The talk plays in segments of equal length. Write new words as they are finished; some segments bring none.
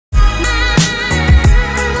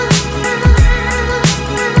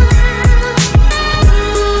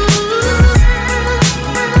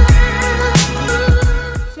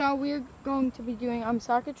to be doing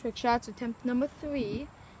soccer trick shots, attempt number 3.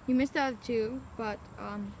 You missed out of 2, but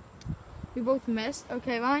we both missed.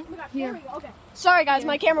 Okay, Ryan? Here we go. Okay. Sorry guys,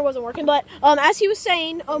 my camera wasn't working, but as he was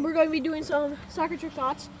saying, we're going to be doing some soccer trick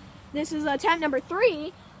shots. This is attempt number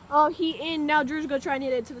 3. Now Drew's going to try and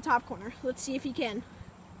hit it to the top corner. Let's see if he can.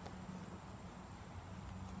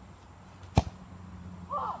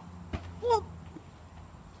 Oh.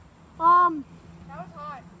 That was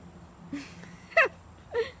hot.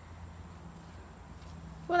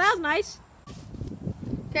 Well, that was nice.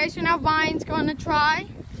 Okay, so now Vine's going to try.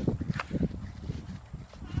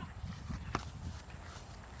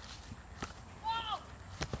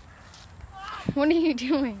 What are you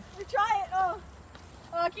doing? Try it.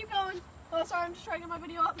 Keep going. Oh, sorry, I'm just trying to get my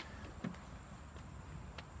video up.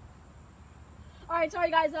 Alright, sorry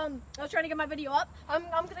guys, I was trying to get my video up. I'm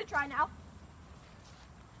gonna try now.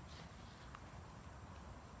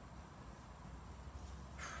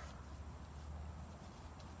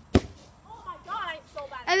 Oh my god, it's so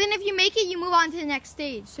bad. And then if you make it, you move on to the next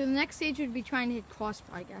stage. So the next stage would be trying to hit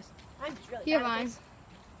crossbar, I guess. I'm just really Here, bad at Vine. this.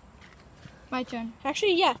 My turn.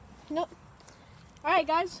 Actually, yeah. Nope. Alright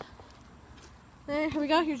guys. Here we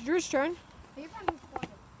go, here's Drew's turn.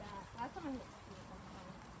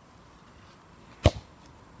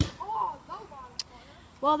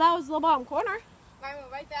 Well, that was the bottom corner. Vine,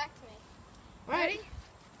 move right back to me. Ready?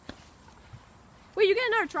 Wait, you get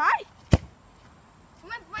another try? It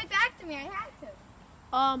went right back to me. I had to.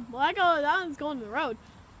 Well, that one's going to the road.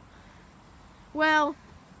 Well.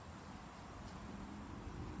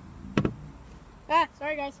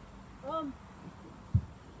 Sorry guys.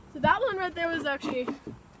 So that one right there was actually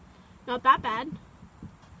not that bad.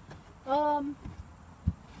 Alright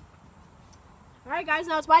guys,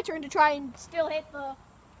 now it's my turn to try and still hit the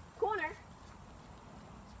corner.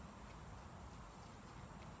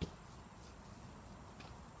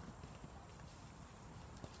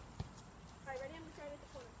 Alright, ready? I'm gonna try to hit the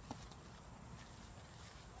corner.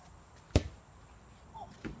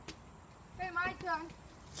 Okay, my turn.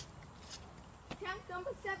 Attempt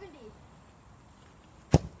number 70.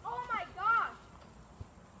 Oh my gosh!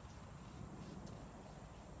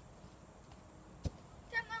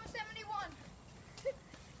 Attempt number 71.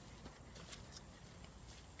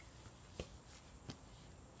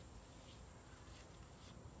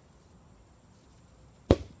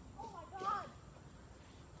 Oh my god!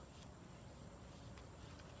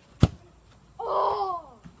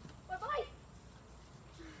 Oh! Bye-bye!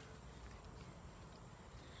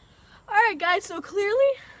 Alright guys, so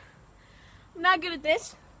clearly I'm not good at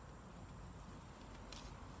this.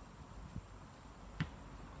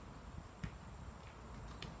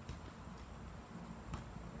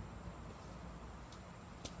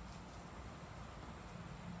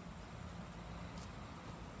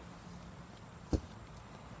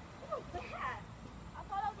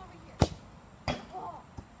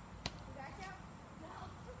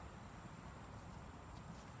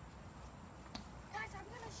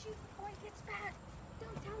 Shoot before he gets back.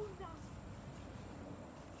 Don't tell him though.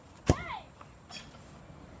 Hey!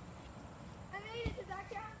 I made it. Does that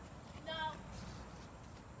count? No.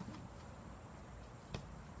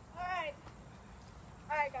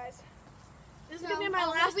 Alright guys. This is gonna be my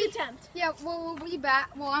last attempt. Yeah, we'll be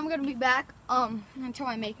back. Well, I'm gonna be back until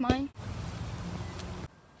I make mine.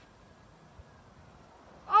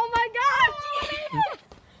 Oh my gosh!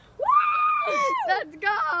 Let's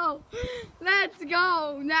go! Let's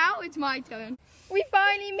go! Now it's my turn. We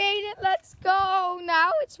finally made it. Let's go!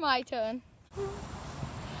 Now it's my turn.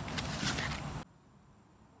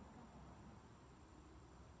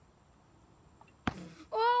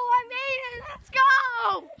 Oh, I made it! Let's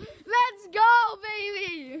go! Let's go,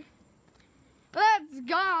 baby! Let's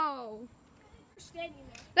go!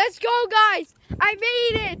 Let's go, guys! I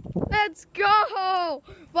made it! Let's go!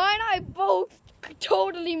 Vine and I both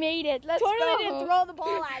totally made it. Let's go. Totally didn't throw the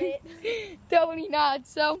ball at it. Totally not.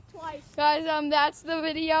 So, Twice. guys, that's the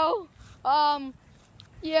video.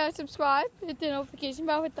 Yeah, subscribe, hit the notification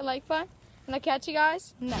bell, hit the like button, and I'll catch you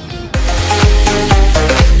guys next.